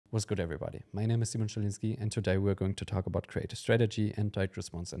What's good, everybody? My name is Simon Szczeliński, and today we're going to talk about creative strategy and direct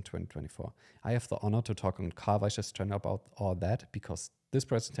response in 2024. I have the honor to talk on Carl Weicher's channel about all that because this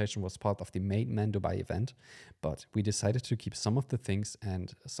presentation was part of the Mastermind Dubai event, but we decided to keep some of the things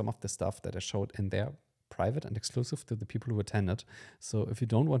and some of the stuff that I showed in there private and exclusive to the people who attended. So if you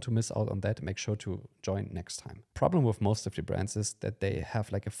don't want to miss out on that, make sure to join next time. Problem with most of the brands is that they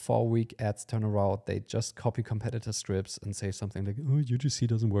have like a 4-week ads turnaround. They just copy competitor scripts and say something like, oh, UGC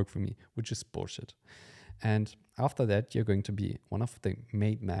doesn't work for me, which is bullshit. And after that, you're going to be one of the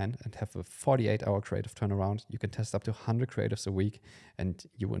made men and have a 48-hour creative turnaround. You can test up to 100 creatives a week, and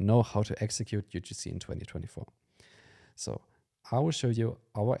you will know how to execute UGC in 2024. So I will show you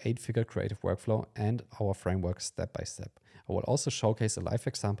our 8-figure creative workflow and our framework step by step. I will also showcase a live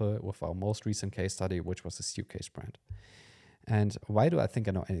example with our most recent case study, which was a suitcase brand. And why do I think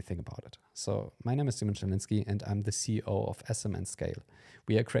I know anything about it? So my name is Simon Szczeliński, and I'm the CEO of SM and Scale.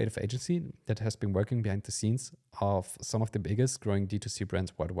 We are a creative agency that has been working behind the scenes of some of the biggest growing D2C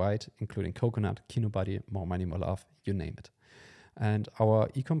brands worldwide, including Coconut, KinoBuddy, More Money, More Love, you name it. And our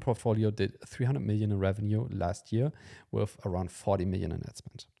ecom portfolio did 300 million in revenue last year with around 40 million in ad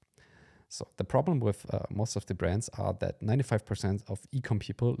spend. So the problem with most of the brands are that 95% of ecom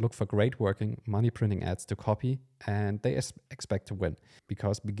people look for great working money printing ads to copy, and they expect to win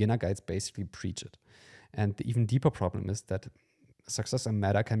because beginner guides basically preach it. And the even deeper problem is that success and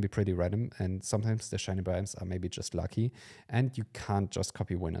meta can be pretty random, and sometimes the shiny brands are maybe just lucky, and you can't just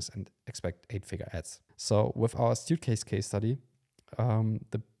copy winners and expect 8-figure ads. So with our suitcase case study,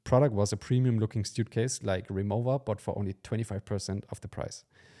 the product was a premium looking suitcase like Remover, but for only 25% of the price.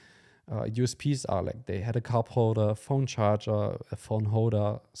 USPs are like they had a cup holder, phone charger, a phone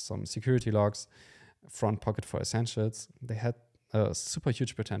holder, some security locks, front pocket for essentials. They had a super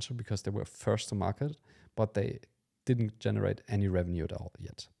huge potential because they were first to market, but they didn't generate any revenue at all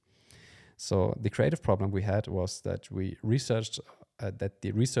yet. So the creative problem we had was that we researched that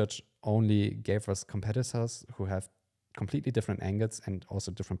the research only gave us competitors who have completely different angles and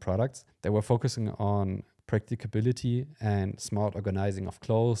also different products. They were focusing on practicability and smart organizing of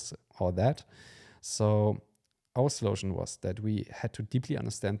clothes, all that. So our solution was that we had to deeply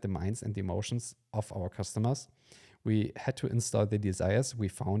understand the minds and the emotions of our customers. We had to install the desires we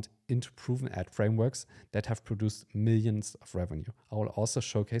found into proven ad frameworks that have produced millions of revenue. I will also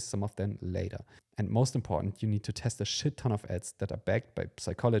showcase some of them later. And most important, you need to test a shit ton of ads that are backed by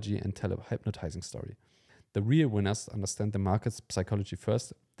psychology and tell a hypnotizing story. The real winners understand the market's psychology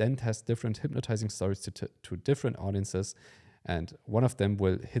first, then test different hypnotizing stories to different audiences, and one of them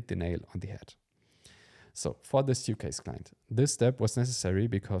will hit the nail on the head. So for this suitcase client, this step was necessary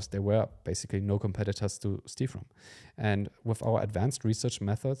because there were basically no competitors to steal from. And with our advanced research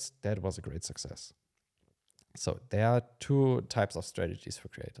methods, that was a great success. So there are two types of strategies for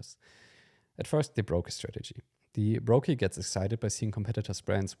creators. At first, the broker strategy. The broker gets excited by seeing competitors'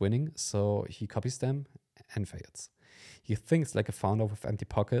 brands winning, so he copies them and fails. He thinks like a founder with empty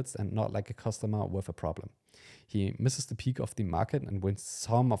pockets and not like a customer with a problem. He misses the peak of the market and wins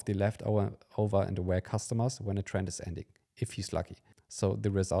some of the leftover and aware customers when a trend is ending, if he's lucky. So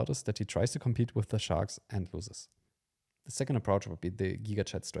the result is that he tries to compete with the sharks and loses. The second approach would be the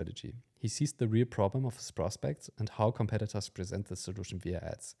GigaChat strategy. He sees the real problem of his prospects and how competitors present the solution via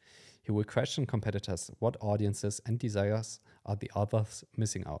ads. He will question competitors what audiences and desires are the others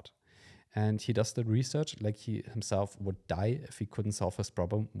missing out. And he does the research like he himself would die if he couldn't solve his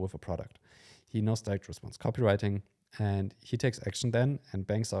problem with a product. He knows direct response copywriting, and he takes action then and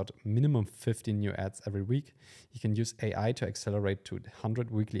banks out minimum 15 new ads every week. He can use AI to accelerate to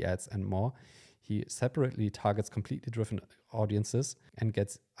 100 weekly ads and more. He separately targets completely different audiences and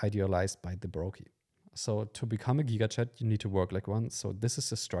gets idealized by the brokey. So to become a GigaChat, you need to work like one. So this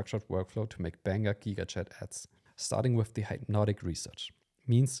is a structured workflow to make banger GigaChat ads. Starting with the hypnotic research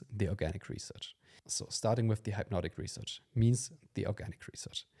means the organic research. So starting with the hypnotic research means the organic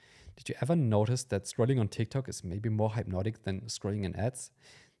research. Did you ever notice that scrolling on TikTok is maybe more hypnotic than scrolling in ads?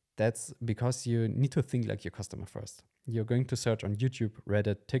 That's because you need to think like your customer first. You're going to search on YouTube,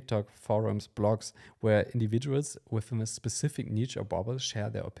 Reddit, TikTok, forums, blogs, where individuals within a specific niche or bubble share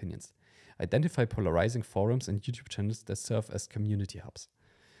their opinions. Identify polarizing forums and YouTube channels that serve as community hubs.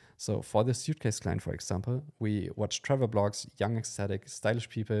 So for the suitcase client, for example, we watch travel blogs, young, aesthetic, stylish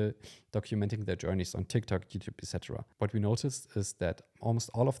people documenting their journeys on TikTok, YouTube, etc. What we noticed is that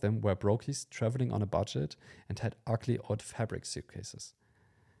almost all of them were brokies traveling on a budget and had ugly old fabric suitcases.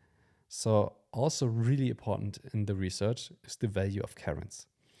 So also really important in the research is the value of Karens.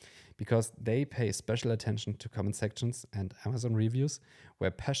 because they pay special attention to comment sections and Amazon reviews,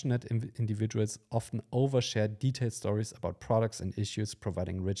 where passionate individuals often overshare detailed stories about products and issues,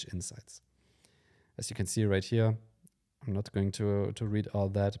 providing rich insights. As you can see right here, I'm not going to read all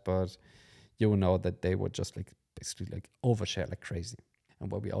that, but you will know that they would just basically overshare like crazy.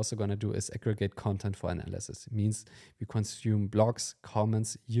 And what we're also going to do is aggregate content for analysis. It means we consume blogs,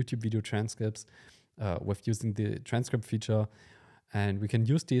 comments, YouTube video transcripts with using the transcript feature. And we can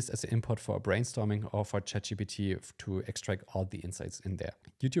use these as an input for brainstorming or for ChatGPT to extract all the insights in there.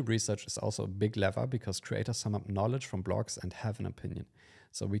 YouTube research is also a big lever because creators sum up knowledge from blogs and have an opinion.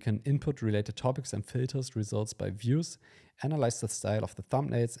 So we can input related topics and filters results by views, analyze the style of the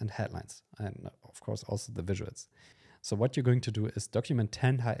thumbnails and headlines, and of course also the visuals. So what you're going to do is document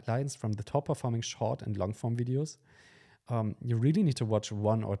 10 headlines from the top performing short and long form videos. You really need to watch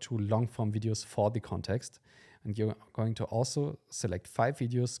 1 or 2 long form videos for the context. And you're going to also select 5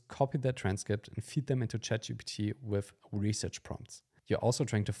 videos, copy their transcript and feed them into ChatGPT with research prompts. You're also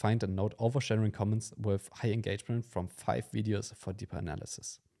trying to find and note oversharing comments with high engagement from 5 videos for deeper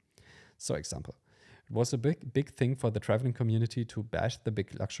analysis. So example, it was a big thing for the traveling community to bash the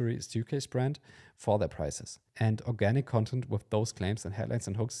big luxury suitcase brand for their prices. And organic content with those claims and headlines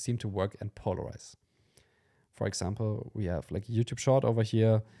and hooks seem to work and polarize. For example, we have like a YouTube short over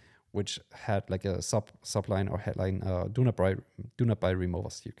here, which had like a subline or headline, do not buy remover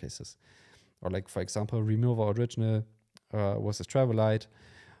suitcases. Or like, for example, remover original versus Travelite,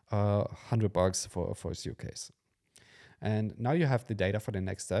 $100 for a suitcase. And now you have the data for the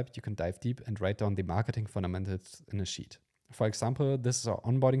next step. You can dive deep and write down the marketing fundamentals in a sheet. For example, this is our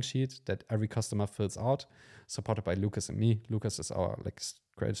onboarding sheet that every customer fills out, supported by Lucas and me. Lucas is our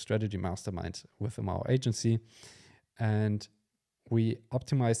creative strategy mastermind within our agency. And we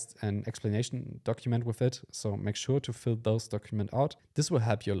optimized an explanation document with it. So make sure to fill those documents out. This will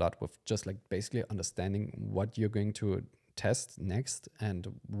help you a lot with just basically understanding what you're going to test next and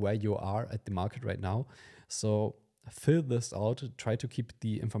where you are at the market right now. So fill this out, try to keep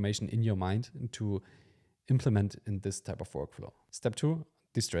the information in your mind to implement in this type of workflow. Step 2,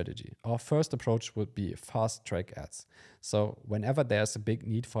 the strategy. Our first approach would be fast track ads. So whenever there's a big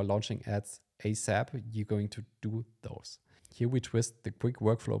need for launching ads ASAP, you're going to do those. Here we twist the quick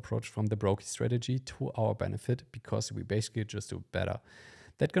workflow approach from the Brokey strategy to our benefit because we basically just do better.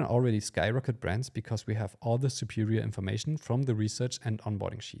 That can already skyrocket brands because we have all the superior information from the research and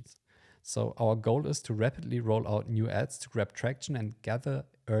onboarding sheets. So our goal is to rapidly roll out new ads to grab traction and gather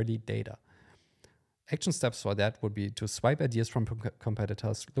early data. Action steps for that would be to swipe ideas from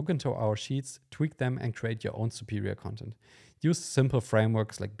competitors, look into our sheets, tweak them, and create your own superior content. Use simple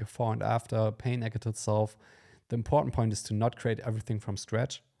frameworks like before and after, pay negative self. The important point is to not create everything from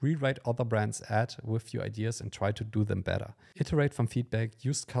scratch. Rewrite other brands' ads with your ideas and try to do them better. Iterate from feedback,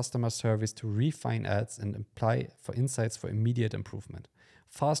 use customer surveys to refine ads and apply for insights for immediate improvement.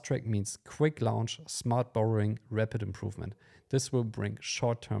 Fast track means quick launch, smart borrowing, rapid improvement. This will bring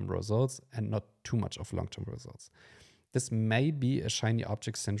short-term results and not too much of long-term results. This may be a shiny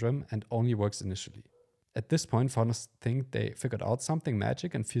object syndrome and only works initially. At this point, founders think they figured out something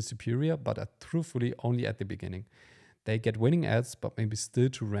magic and feel superior, but are truthfully only at the beginning. They get winning ads, but maybe still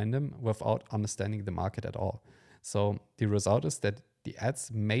too random without understanding the market at all. So the result is that the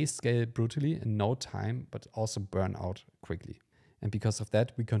ads may scale brutally in no time, but also burn out quickly. And because of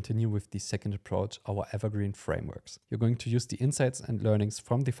that, we continue with the second approach, our evergreen frameworks. You're going to use the insights and learnings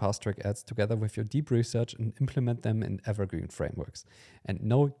from the fast track ads together with your deep research and implement them in evergreen frameworks. And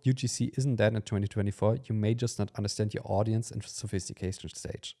no, UGC isn't dead in 2024. You may just not understand your audience and sophistication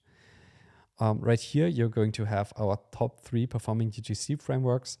stage. Right here, you're going to have our top 3 performing UGC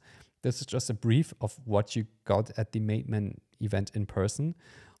frameworks. This is just a brief of what you got at the Mastermind event in person.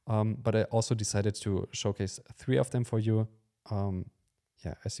 But I also decided to showcase 3 of them for you.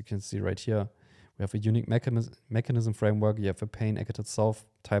 As you can see right here, we have a unique mechanism framework, you have a pain negative self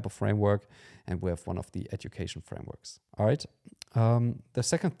type of framework, and we have one of the education frameworks. All right. The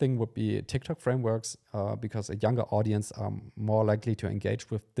second thing would be TikTok frameworks, because a younger audience are more likely to engage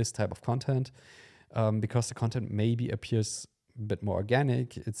with this type of content, because the content maybe appears a bit more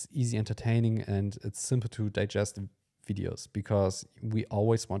organic, it's easy entertaining, and it's simple to digest videos, because we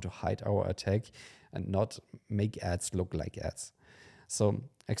always want to hide our attack and not make ads look like ads. So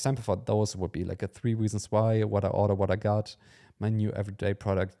example for those would be like a 3 reasons why, what I order, what I got, my new everyday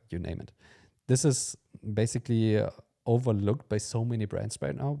product, you name it. This is basically overlooked by so many brands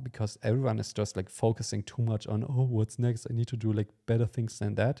right now because everyone is just like focusing too much on, oh, what's next? I need to do like better things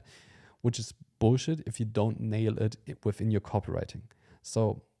than that, which is bullshit if you don't nail it within your copywriting.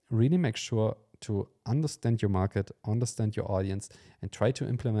 So really make sure to understand your market, understand your audience, and try to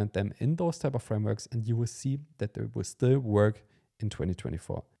implement them in those type of frameworks, and you will see that they will still work in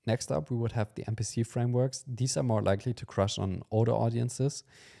 2024. Next up, we would have the MPC frameworks. These are more likely to crush on older audiences.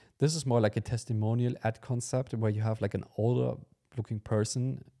 This is more like a testimonial ad concept where you have like an older looking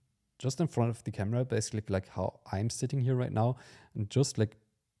person just in front of the camera, basically like how I'm sitting here right now, and just like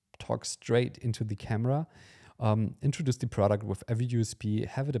talk straight into the camera. Introduce the product with every USP,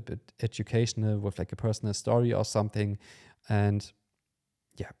 have it a bit educational with like a personal story or something. And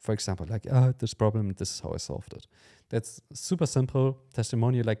yeah, for example, like, this problem, this is how I solved it. That's super simple,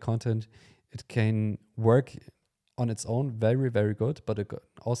 testimonial-like content. It can work on its own very, very good, but it could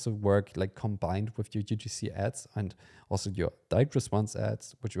also work like combined with your UGC ads and also your direct response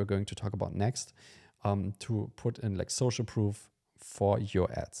ads, which we're going to talk about next, to put in like social proof for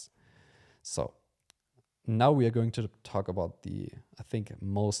your ads. So now we are going to talk about the, I think,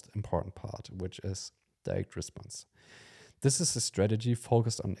 most important part, which is direct response. This is a strategy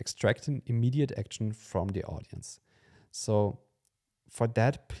focused on extracting immediate action from the audience. So for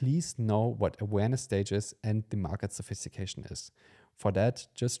that, please know what awareness stage is and the market sophistication is. For that,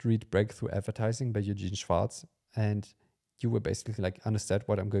 just read Breakthrough Advertising by Eugene Schwartz, and you will basically like understand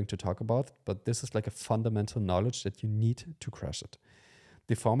what I'm going to talk about. But this is like a fundamental knowledge that you need to crush it.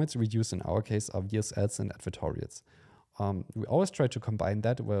 The formats we use in our case are VSLs and advertorials. We always try to combine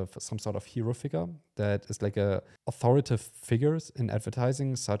that with some sort of hero figure that is like a authoritative figures in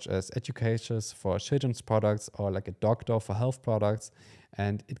advertising, such as educators for children's products or like a doctor for health products.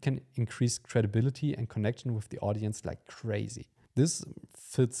 And it can increase credibility and connection with the audience like crazy. This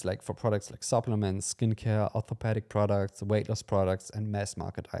fits like for products like supplements, skincare, orthopedic products, weight loss products, and mass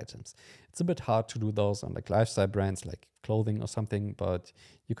market items. It's a bit hard to do those on like lifestyle brands like clothing or something, but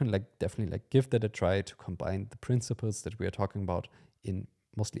you can like definitely like give that a try to combine the principles that we are talking about in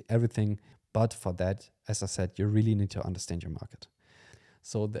mostly everything. But for that, as I said, you really need to understand your market.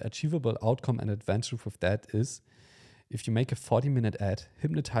 So the achievable outcome and advantage with that is, if you make a 40-minute ad,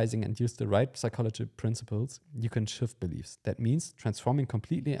 hypnotizing and use the right psychology principles, you can shift beliefs. That means transforming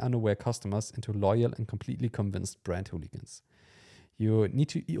completely unaware customers into loyal and completely convinced brand hooligans. You need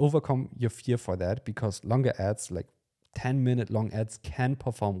to overcome your fear for that, because longer ads, like 10-minute long ads, can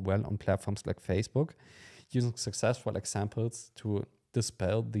perform well on platforms like Facebook, using successful examples to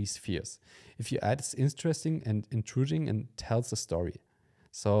dispel these fears. If your ad is interesting and intriguing and tells a story.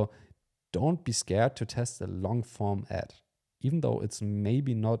 So don't be scared to test a long form ad. Even though it's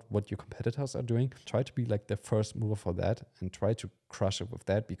maybe not what your competitors are doing, try to be like the first mover for that and try to crush it with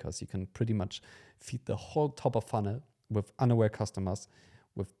that, because you can pretty much feed the whole top of funnel with unaware customers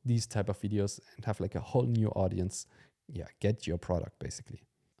with these type of videos and have like a whole new audience. Yeah, get your product basically.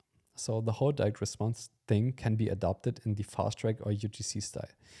 So the whole direct response thing can be adopted in the fast track or UGC style.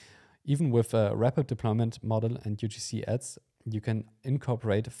 Even with a rapid deployment model and UGC ads, you can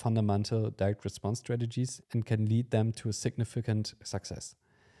incorporate fundamental direct response strategies and can lead them to a significant success.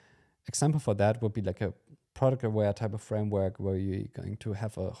 Example for that would be like a product aware type of framework where you're going to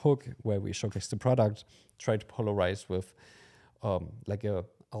have a hook where we showcase the product, try to polarize with like a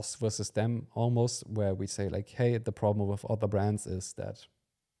us versus them almost, where we say like, hey, the problem with other brands is that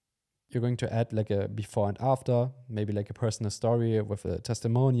you're going to add like a before and after, maybe like a personal story with a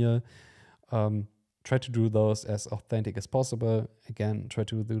testimonial. Try to do those as authentic as possible. Again, try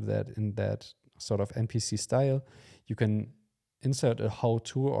to do that in that sort of NPC style. You can insert a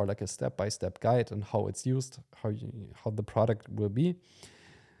how-to or like a step-by-step guide on how it's used, how the product will be.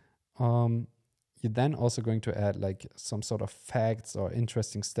 You're then also going to add like some sort of facts or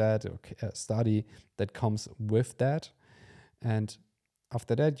interesting stat or study that comes with that. And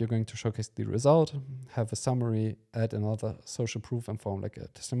after that, you're going to showcase the result, have a summary, add another social proof and form like a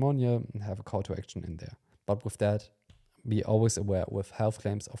testimonial, and have a call to action in there. But with that, be always aware with health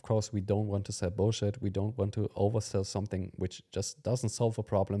claims. Of course, we don't want to sell bullshit. We don't want to oversell something which just doesn't solve a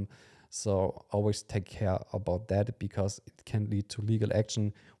problem. So always take care about that, because it can lead to legal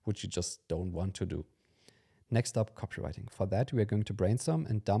action, which you just don't want to do. Next up, copywriting. For that, we are going to brainstorm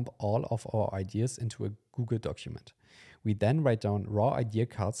and dump all of our ideas into a Google document. We then write down raw idea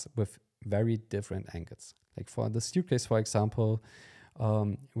cards with very different angles. Like for the use case, for example,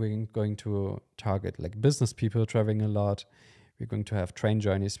 we're going to target like business people traveling a lot. We're going to have train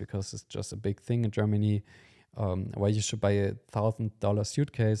journeys because it's just a big thing in Germany, where you should buy a $1,000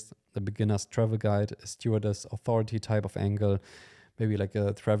 suitcase, the beginner's travel guide, a stewardess authority type of angle, maybe like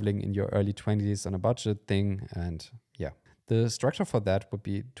a traveling in your early 20s on a budget thing. And yeah, the structure for that would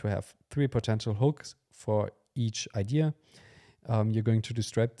be to have 3 potential hooks for each idea. You're going to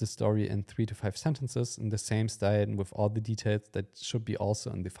describe the story in 3 to 5 sentences in the same style and with all the details that should be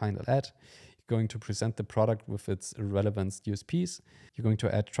also in the final ad. You're going to present the product with its relevant USPs. You're going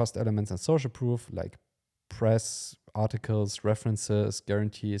to add trust elements and social proof like press, articles, references,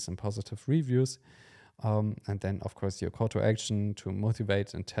 guarantees, and positive reviews. And then, of course, your call to action to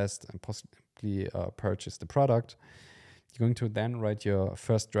motivate and test and possibly purchase the product. You're going to then write your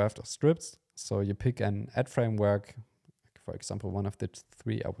first draft of scripts. So you pick an ad framework, for example, one of the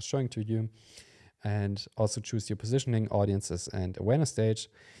 3 I was showing to you, and also choose your positioning, audiences, and awareness stage.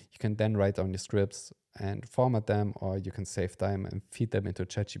 You can then write down your scripts and format them, or you can save time and feed them into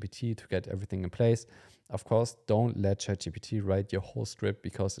ChatGPT to get everything in place. Of course, don't let ChatGPT write your whole script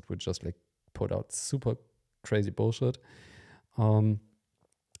because it would just like put out super crazy bullshit.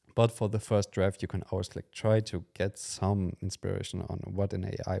 But for the first draft, you can always like try to get some inspiration on what an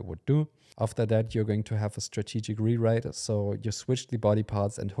AI would do. After that, you're going to have a strategic rewrite. So you switch the body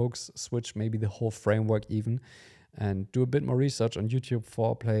parts and hooks, switch maybe the whole framework even, and do a bit more research on YouTube,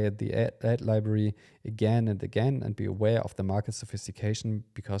 foreplay the ad library again and again, and be aware of the market sophistication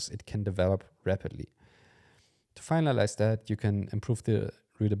because it can develop rapidly. To finalize that, you can improve the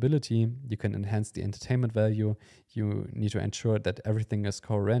readability, you can enhance the entertainment value, you need to ensure that everything is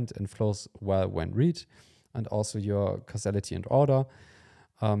coherent and flows well when read, and also your causality and order.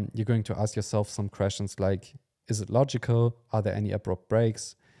 You're going to ask yourself some questions like, is it logical? Are there any abrupt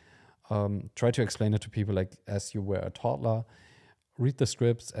breaks? Try to explain it to people like as you were a toddler. Read the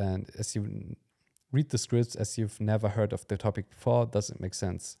scripts, and as you read the scripts as you've never heard of the topic before, does it make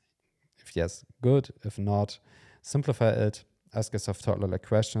sense? If yes, good. If not, simplify it. Ask yourself toddler-like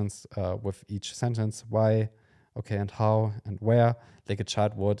questions with each sentence. Why, okay, and how, and where, like a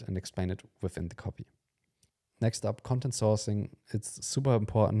child would, and explain it within the copy. Next up, content sourcing. It's super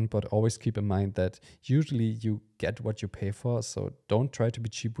important, but always keep in mind that usually you get what you pay for. So don't try to be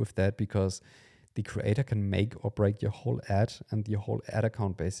cheap with that because the creator can make or break your whole ad and your whole ad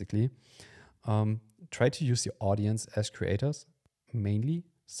account basically. Try to use your audience as creators mainly.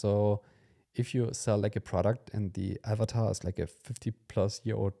 So if you sell like a product and the avatar is like a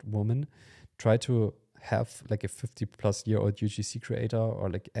 50-plus-year-old woman, try to have like a 50-plus-year-old UGC creator or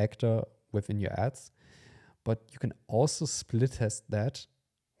like actor within your ads. But you can also split test that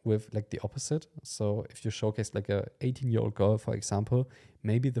with like the opposite. So if you showcase like a 18-year-old girl, for example,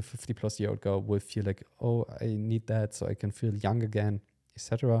 maybe the 50-plus-year-old girl will feel like, oh, I need that so I can feel young again,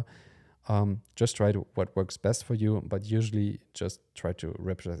 etc. Just try to what works best for you, but usually just try to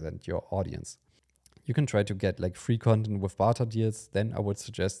represent your audience. You can try to get like free content with barter deals. Then I would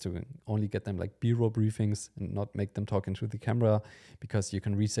suggest to only get them like B-roll briefings and not make them talk into the camera because you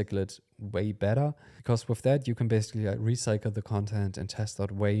can recycle it way better. Because with that, you can basically like recycle the content and test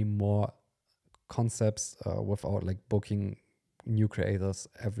out way more concepts without like booking new creators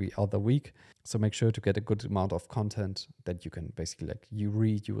every other week. So make sure to get a good amount of content that you can basically like you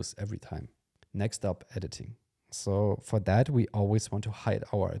reuse every time. Next up, editing. So for that, we always want to hide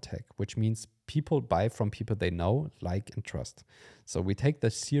our attack, which means people buy from people they know, like, and trust. So we take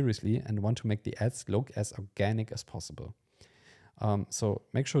this seriously and want to make the ads look as organic as possible. So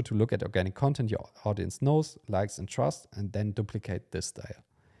make sure to look at organic content your audience knows, likes, and trusts, and then duplicate this style.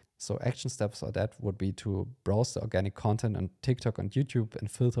 So action steps for that would be to browse the organic content on TikTok and YouTube and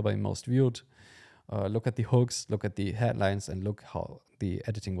filter by most viewed. Look at the hooks, look at the headlines, and look how the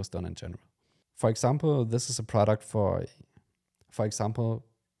editing was done in general. For example, this is a product for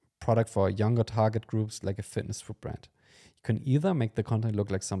younger target groups like a fitness food brand. You can either make the content look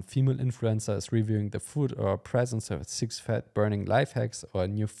like some female influencer is reviewing the food or presents of 6 fat burning life hacks or a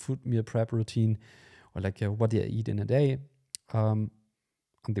new food meal prep routine or like what do you eat in a day. On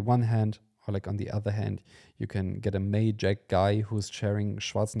the one hand, or like on the other hand, you can get a May Jack guy who's sharing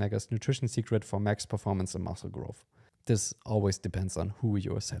Schwarzenegger's nutrition secret for max performance and muscle growth. This always depends on who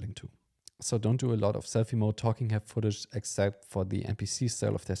you are selling to. So don't do a lot of selfie mode talking head footage except for the NPC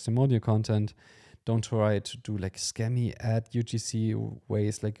style of testimonial content. Don't try to do like scammy ad UGC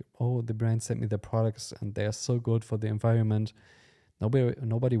ways like, oh, the brand sent me the products and they're so good for the environment.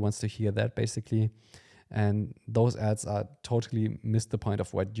 Nobody wants to hear that basically. And those ads are totally miss the point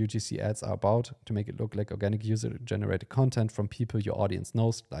of what UGC ads are about, to make it look like organic user-generated content from people your audience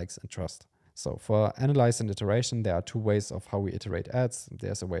knows, likes, and trusts. So for analyze and iteration, there are 2 ways of how we iterate ads.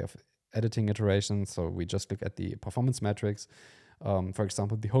 There's a way of editing iteration, so we just look at the performance metrics. For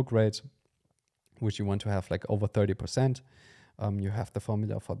example, the hook rate, which you want to have like over 30%. You have the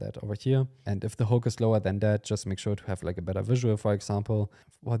formula for that over here. And if the hook is lower than that, just make sure to have like a better visual, for example.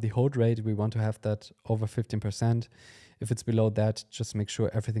 For the hold rate, we want to have that over 15%. If it's below that, just make sure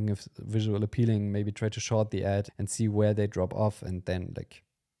everything is visual appealing. Maybe try to short the ad and see where they drop off and then like,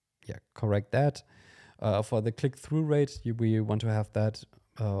 yeah, correct that. For the click-through rate, we want to have that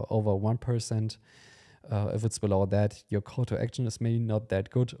over 1%. If it's below that, your call to action is maybe not that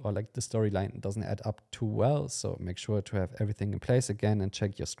good, or like the storyline doesn't add up too well. So make sure to have everything in place again and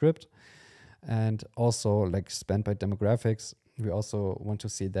check your script. And also like spend by demographics. We also want to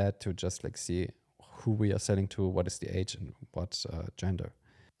see that to just like see who we are selling to, what is the age and what gender.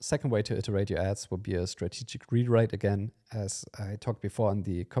 Second way to iterate your ads would be a strategic rewrite again. As I talked before in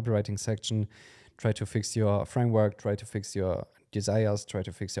the copywriting section, try to fix your framework, try to fix your desires, try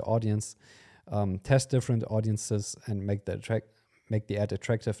to fix your audience, test different audiences and make the ad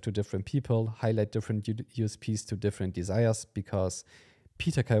attractive to different people, highlight different USPs to different desires, because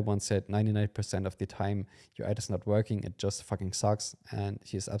Peter Kay once said 99% of the time your ad is not working, it just fucking sucks, and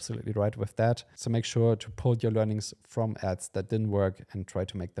he's absolutely right with that. So make sure to pull your learnings from ads that didn't work and try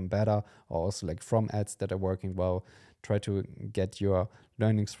to make them better, or also like from ads that are working well, try to get your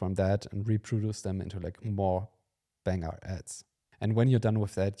learnings from that and reproduce them into like more banger ads. And when you're done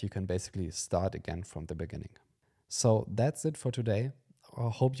with that, you can basically start again from the beginning. So that's it for today. I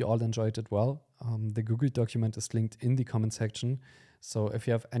hope you all enjoyed it well. The Google document is linked in the comment section. So if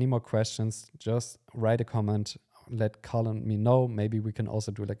you have any more questions, just write a comment, let Carl and me know. Maybe we can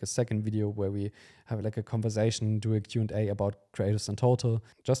also do like a second video where we have like a conversation, do a Q&A about creatives in total.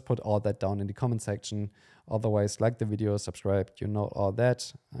 Just put all that down in the comment section. Otherwise, like the video, subscribe, you know all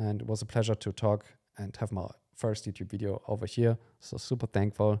that. And it was a pleasure to talk and have my first YouTube video over here. So super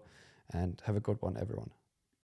thankful, and have a good one, everyone.